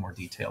even adding more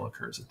detail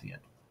occurs at the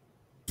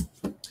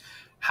end.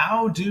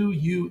 How do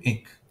you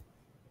ink?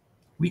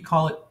 We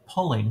call it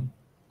pulling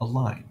a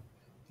line.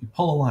 You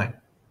pull a line.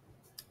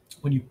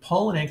 When you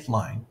pull an inked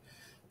line,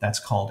 that's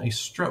called a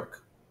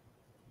stroke.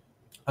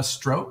 A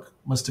stroke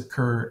must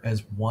occur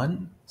as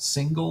one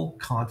single,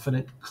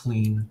 confident,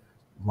 clean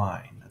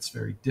line. That's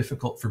very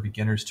difficult for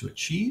beginners to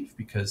achieve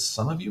because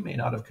some of you may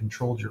not have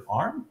controlled your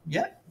arm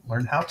yet,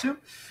 learned how to,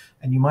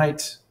 and you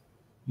might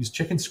use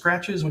chicken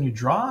scratches when you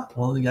draw.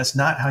 Well, that's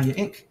not how you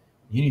ink.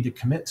 You need to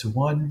commit to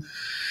one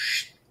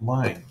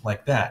line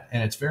like that,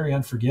 and it's very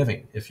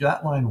unforgiving. If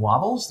that line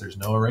wobbles, there's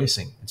no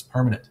erasing. It's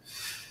permanent.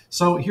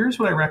 So here's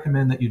what I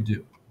recommend that you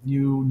do.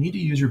 You need to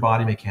use your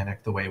body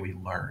mechanic the way we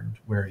learned,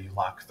 where you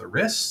lock the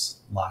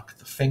wrists, lock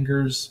the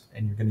fingers,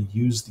 and you're going to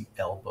use the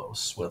elbow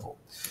swivel.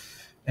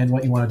 And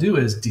what you want to do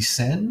is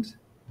descend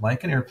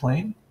like an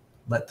airplane,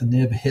 let the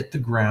nib hit the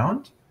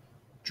ground,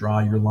 draw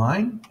your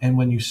line, and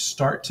when you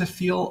start to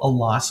feel a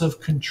loss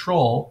of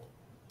control,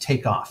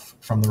 take off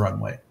from the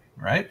runway,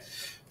 right?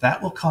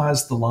 That will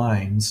cause the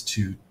lines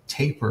to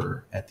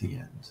taper at the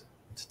end.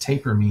 To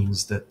taper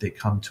means that they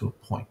come to a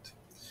point.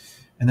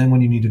 And then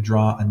when you need to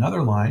draw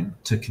another line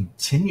to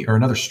continue, or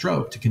another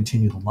stroke to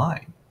continue the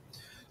line,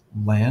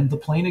 land the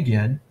plane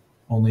again,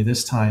 only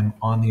this time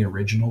on the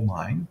original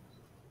line.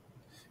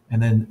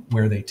 And then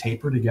where they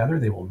taper together,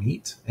 they will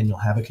meet and you'll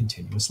have a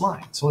continuous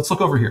line. So let's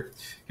look over here.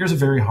 Here's a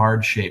very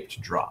hard shape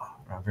to draw,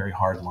 or a very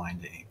hard line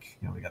to ink.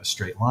 We got a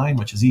straight line,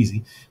 which is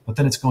easy, but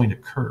then it's going to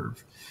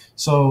curve.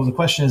 So the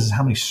question is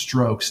how many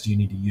strokes do you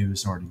need to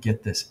use in order to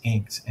get this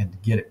inked and to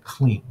get it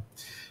clean?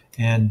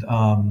 And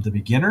the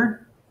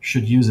beginner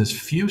should use as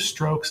few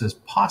strokes as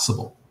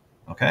possible.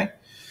 Okay.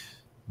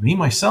 Me,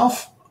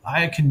 myself,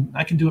 I can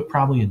do it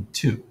probably in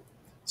 2.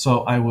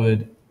 So I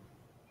would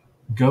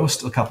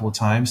ghost a couple of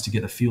times to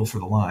get a feel for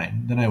the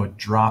line. Then I would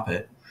drop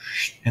it.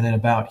 And then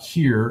about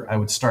here, I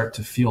would start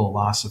to feel a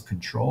loss of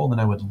control.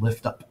 Then I would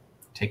lift up,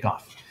 take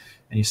off.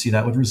 And you see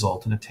that would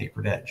result in a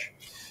tapered edge.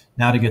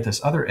 Now to get this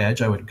other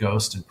edge, I would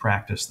ghost and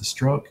practice the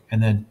stroke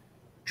and then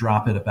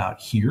drop it about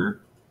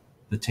here.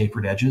 The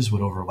tapered edges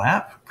would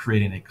overlap,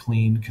 creating a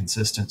clean,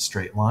 consistent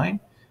straight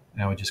line.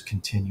 And I would just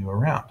continue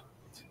around.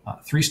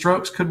 3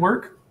 strokes could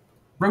work.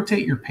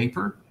 Rotate your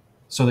paper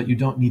so that you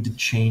don't need to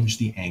change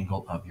the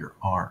angle of your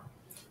arm.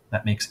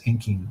 That makes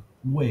inking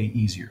way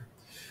easier.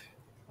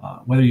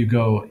 Whether you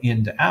go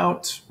in to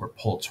out or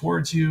pull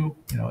towards you,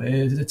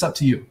 it's up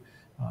to you.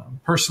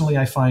 Personally,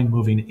 I find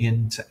moving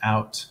in to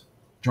out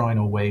drawing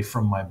away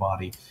from my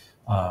body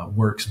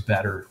works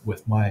better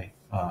with my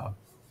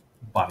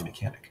body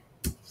mechanic.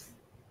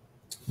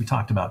 We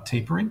talked about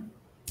tapering.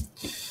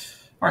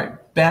 All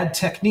right, bad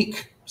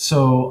technique.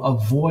 So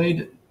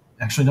avoid,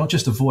 actually don't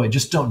just avoid,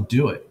 just don't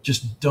do it.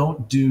 Just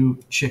don't do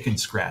chicken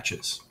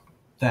scratches.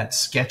 That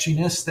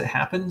sketchiness that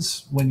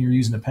happens when you're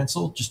using a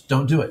pencil, just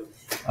don't do it.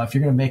 If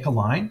you're going to make a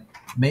line,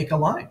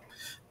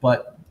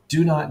 but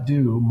do not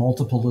do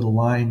multiple little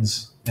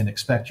lines and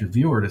expect your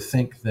viewer to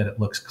think that it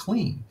looks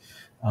clean.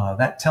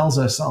 That tells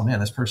us, oh man,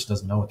 this person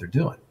doesn't know what they're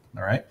doing.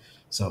 All right,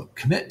 so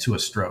commit to a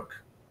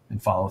stroke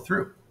and follow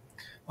through.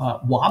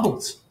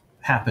 Wobbles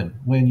happen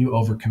when you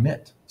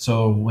overcommit.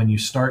 So when you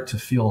start to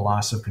feel a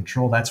loss of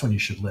control, that's when you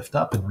should lift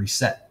up and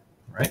reset,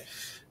 right?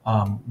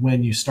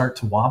 When you start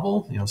to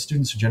wobble,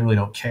 students generally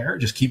don't care,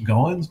 just keep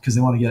going because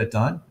they want to get it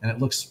done, and it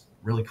looks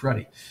really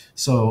cruddy.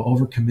 So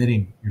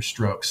overcommitting your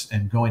strokes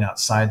and going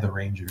outside the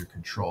range of your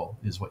control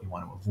is what you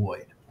want to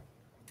avoid.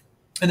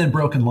 And then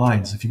broken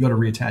lines. If you go to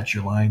reattach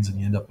your lines and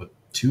you end up with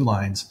two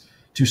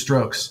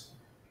strokes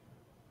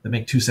that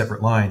make two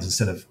separate lines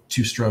instead of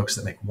two strokes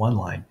that make one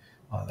line,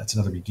 that's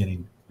another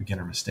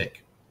beginner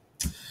mistake.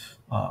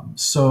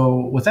 So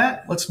with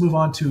that, let's move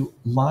on to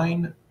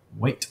line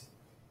weight.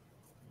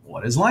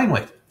 What is line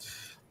weight?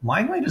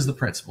 Line weight is the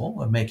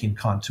principle of making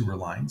contour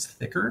lines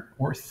thicker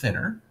or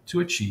thinner to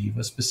achieve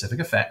a specific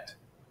effect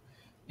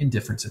in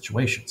different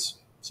situations.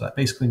 So that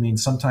basically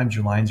means sometimes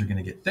your lines are going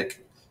to get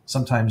thick,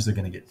 sometimes they're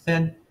going to get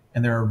thin,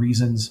 and there are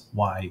reasons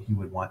why you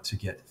would want to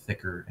get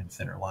thicker and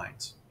thinner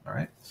lines. All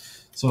right.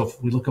 So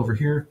if we look over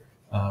here,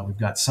 we've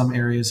got some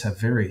areas have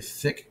very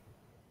thick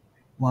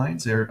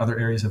lines. Other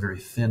areas have very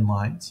thin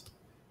lines,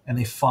 and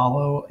they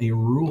follow a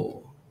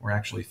rule, or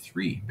actually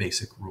three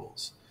basic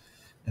rules.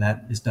 And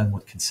that is done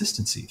with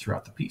consistency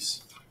throughout the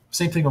piece.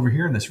 Same thing over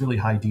here in this really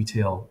high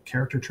detail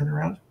character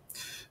turnaround.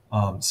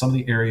 Some of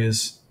the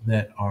areas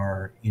that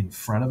are in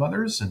front of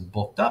others and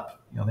bulked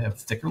up, they have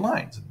thicker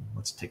lines. And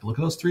let's take a look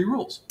at those three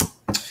rules.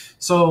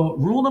 So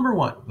rule number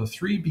one, the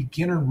three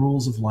beginner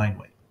rules of line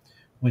weight.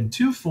 When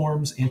two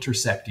forms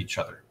intersect each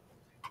other,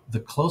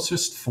 the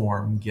closest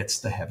form gets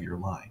the heavier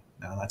line.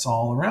 Now that's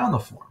all around the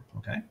form,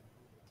 okay?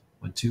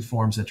 When two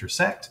forms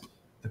intersect,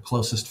 the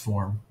closest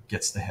form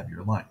gets the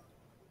heavier line.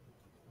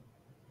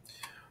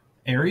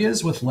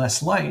 Areas with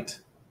less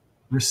light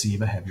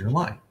receive a heavier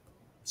line.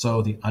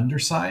 So the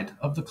underside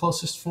of the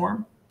closest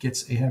form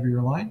gets a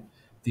heavier line.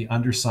 The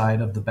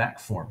underside of the back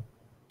form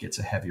gets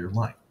a heavier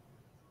line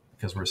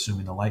because we're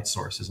assuming the light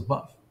source is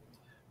above.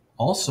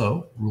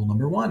 Also, rule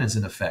number one is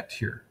in effect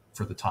here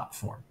for the top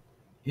form.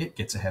 It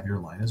gets a heavier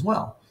line as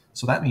well.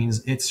 So that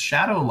means its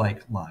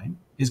shadow-like line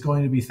is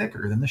going to be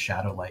thicker than the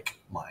shadow-like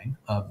line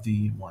of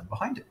the one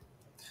behind it.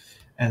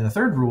 And the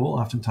third rule,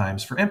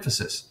 oftentimes for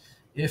emphasis,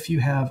 if you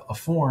have a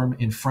form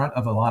in front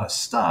of a lot of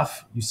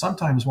stuff, you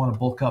sometimes want to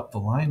bulk up the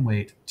line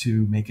weight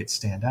to make it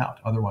stand out.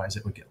 Otherwise,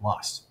 it would get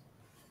lost.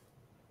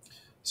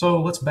 So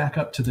let's back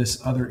up to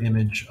this other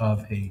image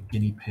of a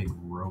guinea pig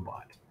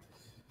robot.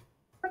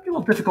 It might be a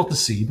little difficult to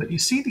see, but you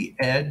see the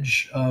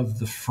edge of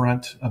the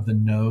front of the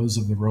nose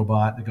of the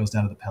robot that goes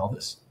down to the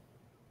pelvis,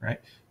 right?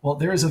 Well,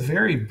 there is a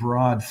very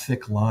broad,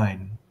 thick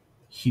line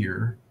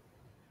here.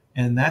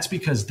 And that's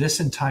because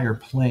this entire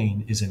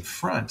plane is in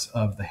front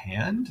of the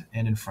hand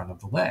and in front of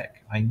the leg.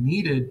 I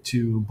needed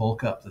to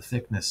bulk up the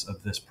thickness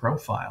of this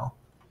profile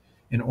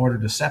in order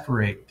to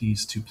separate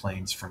these two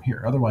planes from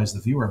here. Otherwise, the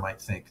viewer might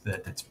think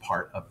that it's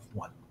part of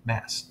one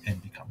mass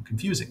and become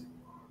confusing.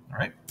 All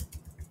right.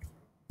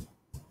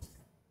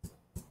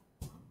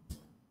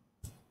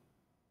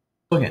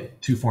 So again,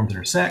 two forms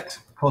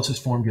intersect.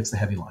 Closest form gets the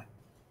heavy line.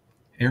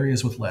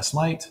 Areas with less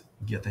light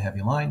get the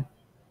heavy line.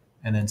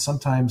 And then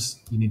sometimes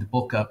you need to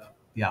bulk up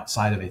the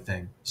outside of a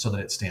thing so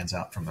that it stands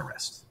out from the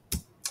rest.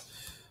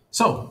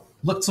 So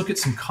let's look at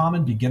some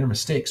common beginner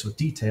mistakes with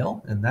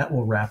detail, and that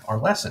will wrap our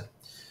lesson.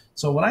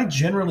 So what I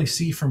generally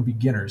see from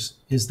beginners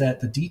is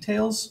that the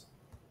details,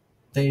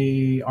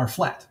 they are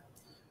flat.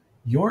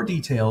 Your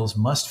details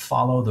must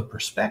follow the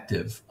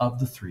perspective of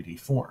the 3D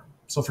form.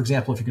 So for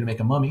example, if you're going to make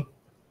a mummy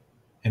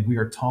and we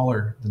are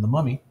taller than the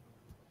mummy,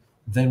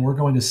 then we're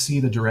going to see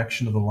the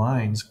direction of the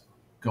lines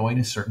going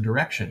a certain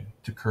direction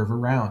to curve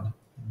around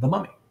the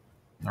mummy.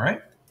 All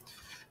right.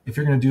 If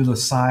you're going to do the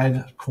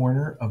side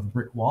corner of the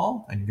brick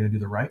wall and you're going to do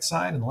the right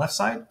side and the left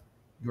side,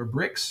 your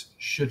bricks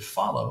should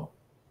follow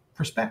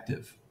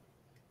perspective.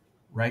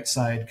 Right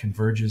side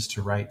converges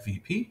to right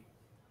VP.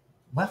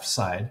 Left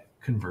side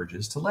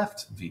converges to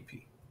left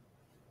VP.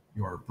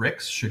 Your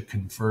bricks should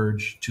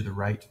converge to the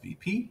right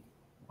VP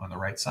on the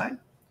right side.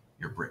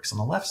 Your bricks on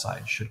the left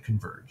side should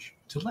converge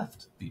to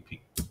left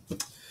VP.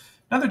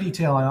 Another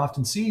detail I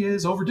often see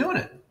is overdoing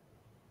it.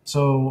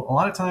 So a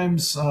lot of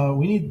times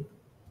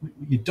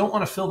you don't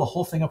want to fill the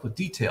whole thing up with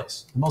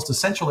details. The most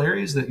essential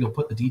areas that you'll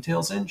put the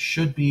details in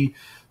should be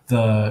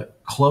the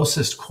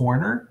closest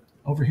corner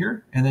over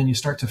here, and then you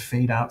start to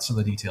fade out some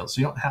of the details.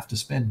 So you don't have to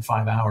spend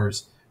 5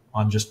 hours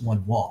on just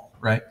one wall,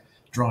 right?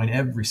 Drawing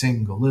every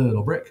single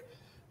little brick.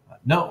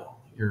 No,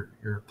 your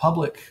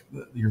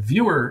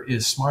viewer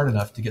is smart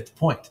enough to get the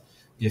point.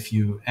 if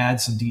you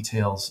add some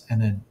details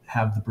and then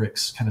have the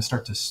bricks kind of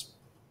start to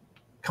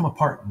come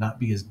apart and not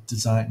be as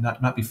designed,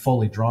 not be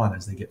fully drawn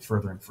as they get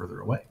further and further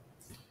away.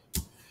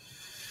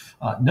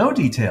 No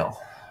detail.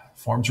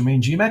 Forms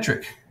remain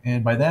geometric.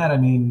 And by that, I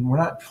mean, we're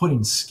not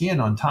putting skin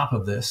on top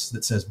of this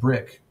that says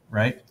brick,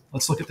 right?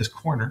 Let's look at this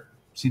corner.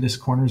 See, this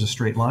corner is a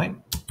straight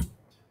line.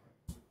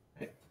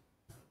 Okay.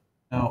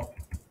 Now,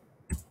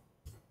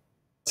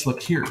 let's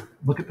look here.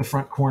 Look at the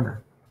front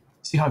corner.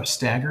 See how I've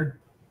staggered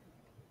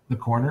the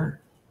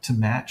corner to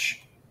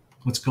match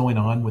what's going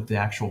on with the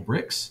actual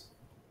bricks?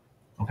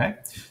 Okay.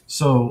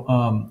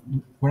 So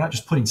we're not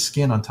just putting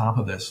skin on top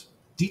of this.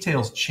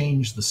 Details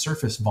change the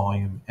surface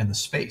volume and the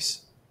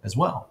space as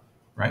well,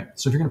 right?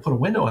 So if you're going to put a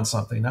window on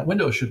something, that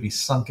window should be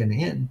sunken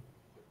in,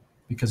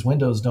 because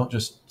windows don't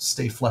just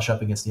stay flush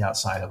up against the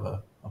outside of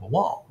a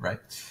wall, right?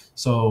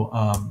 So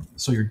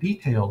so your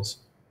details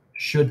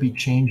should be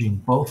changing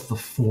both the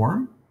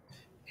form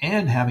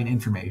and having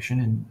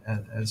information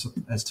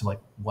as to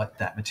like what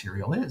that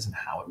material is and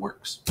how it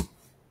works.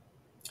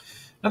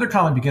 Another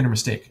common beginner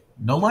mistake: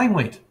 no line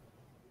weight.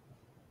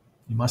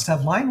 You must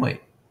have line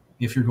weight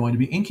if you're going to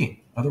be inking.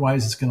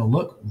 Otherwise, it's going to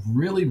look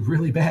really,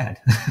 really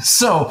bad.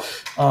 So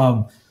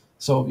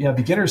yeah,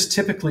 beginners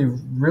typically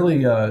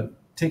really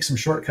take some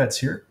shortcuts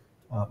here.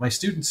 My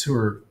students who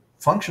are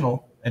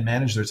functional and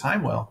manage their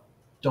time well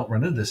don't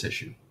run into this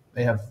issue.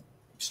 They have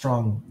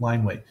strong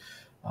line weight.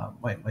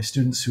 My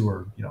students who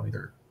are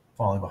either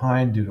falling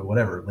behind due to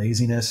whatever,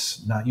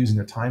 laziness, not using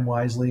their time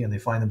wisely, and they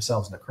find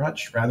themselves in a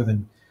crunch, rather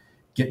than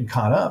getting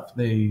caught up,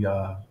 they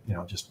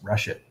just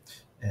rush it,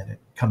 and it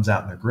comes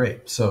out in their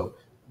grade. So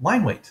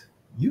line weight,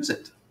 use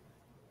it.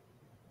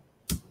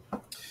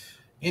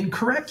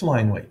 Incorrect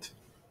line weight.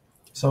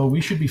 So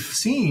we should be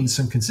seeing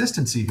some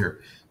consistency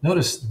here.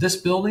 Notice this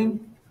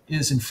building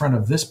is in front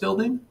of this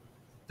building.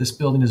 This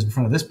building is in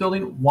front of this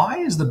building. Why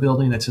is the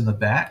building that's in the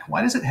back,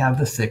 why does it have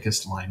the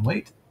thickest line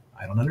weight?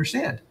 I don't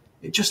understand.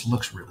 It just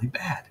looks really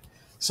bad.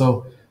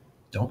 So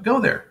don't go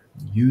there.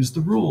 Use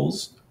the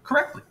rules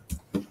correctly.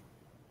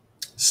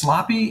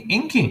 Sloppy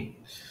inking.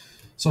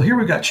 So here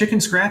we've got chicken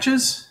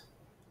scratches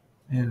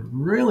and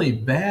really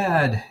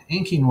bad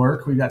inking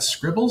work. We've got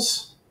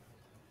scribbles.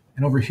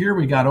 And over here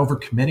we got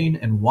overcommitting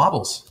and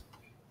wobbles,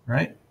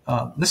 right?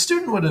 The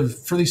student would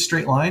have, for these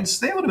straight lines,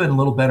 they would have been a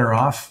little better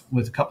off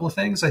with a couple of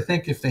things. I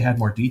think if they had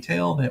more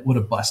detail, that would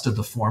have busted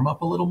the form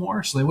up a little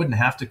more, so they wouldn't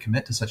have to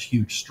commit to such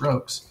huge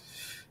strokes.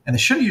 And they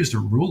should have used a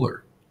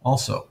ruler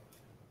also.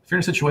 If you're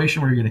in a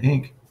situation where you're going to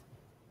ink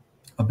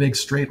a big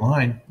straight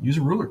line, use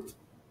a ruler.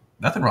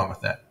 Nothing wrong with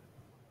that.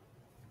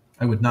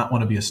 I would not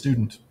want to be a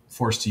student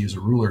forced to use a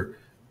ruler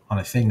on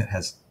a thing that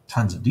has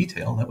tons of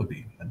detail. That would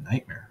be a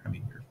nightmare. I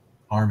mean, your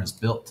arm is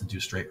built to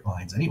do straight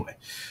lines anyway,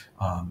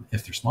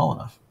 if they're small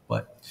enough.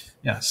 But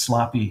yeah,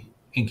 sloppy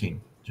inking.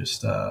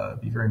 Just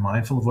be very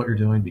mindful of what you're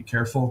doing. Be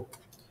careful.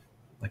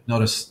 Like,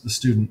 notice the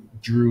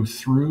student drew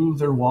through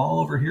their wall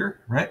over here,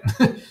 right?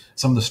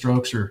 Some of the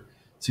strokes are,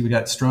 see, we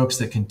got strokes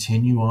that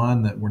continue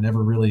on that were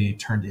never really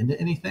turned into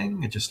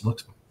anything. It just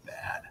looks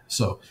bad.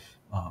 So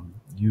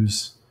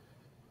use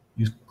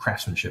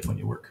craftsmanship when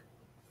you work.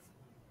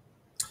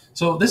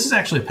 So this is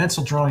actually a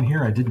pencil drawing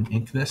here. I didn't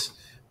ink this,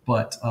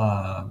 but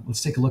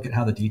let's take a look at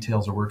how the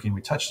details are working.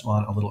 We touched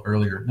on it a little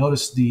earlier.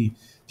 Notice the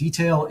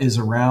detail is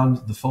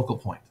around the focal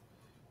point.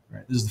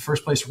 Right. This is the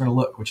first place we're going to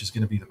look, which is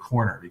going to be the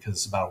corner, because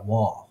it's about a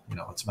wall.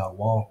 It's about a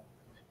wall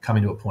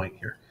coming to a point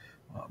here.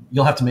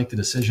 You'll have to make the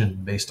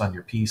decision based on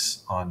your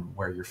piece on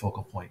where your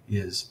focal point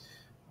is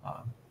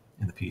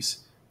in the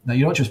piece. Now,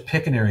 you don't just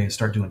pick an area and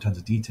start doing tons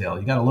of detail.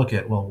 You got to look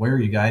at, well, where are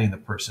you guiding the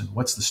person?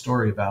 What's the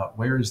story about?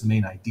 Where is the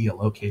main idea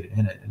located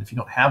in it? And if you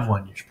don't have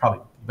one, you should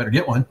probably better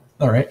get one.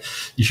 All right.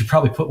 You should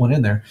probably put one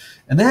in there.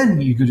 And then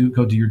you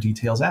go do your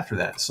details after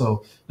that.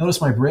 So notice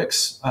my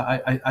bricks.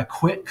 I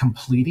quit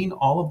completing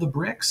all of the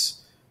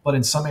bricks, but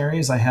in some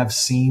areas I have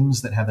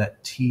seams that have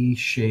that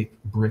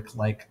T-shaped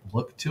brick-like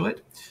look to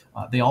it.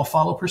 They all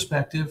follow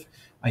perspective.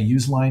 I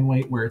use line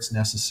weight where it's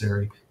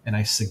necessary, and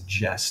I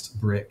suggest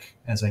brick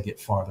as I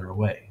get farther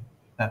away.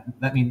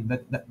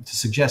 To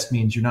suggest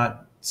means you're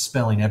not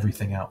spelling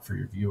everything out for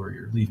your viewer.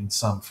 You're leaving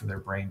some for their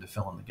brain to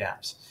fill in the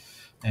gaps.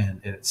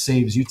 And it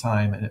saves you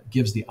time, and it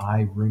gives the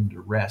eye room to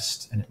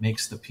rest, and it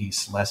makes the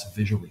piece less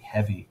visually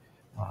heavy.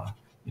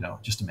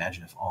 Just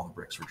imagine if all the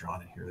bricks were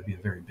drawn in here. It'd be a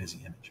very busy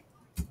image.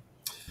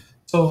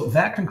 So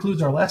that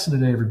concludes our lesson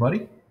today,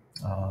 everybody.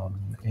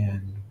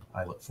 And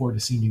I look forward to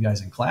seeing you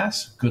guys in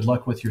class. Good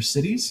luck with your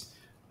cities.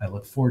 I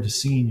look forward to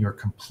seeing your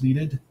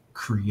completed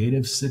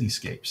creative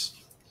cityscapes.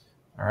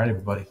 All right,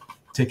 everybody.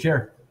 Take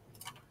care.